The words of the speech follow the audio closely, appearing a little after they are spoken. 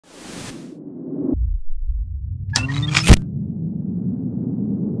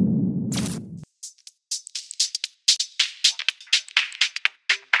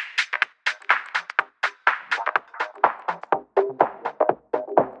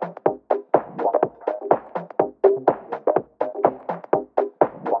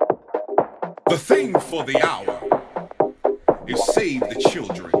The thing for the hour is save the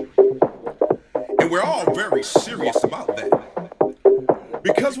children. And we're all very serious about that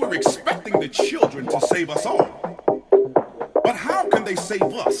because we're expecting the children to save us all. But how can they save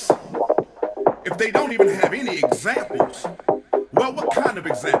us if they don't even have any examples? Well, what kind of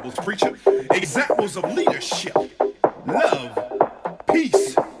examples, preacher? Examples of leadership, love,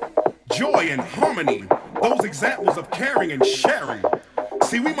 peace, joy, and harmony. Those examples of caring and sharing.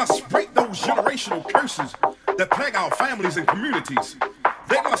 See, we must break those generational curses that plague our families and communities.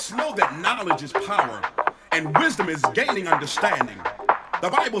 They must know that knowledge is power and wisdom is gaining understanding. The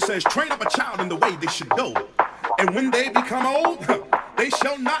Bible says, train up a child in the way they should go, and when they become old, they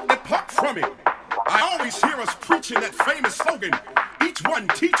shall not depart from it. I always hear us preaching that famous slogan, each one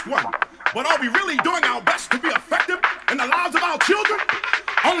teach one. But are we really doing our best to be effective in the lives of our children?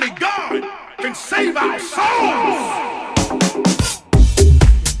 Only God can save our souls.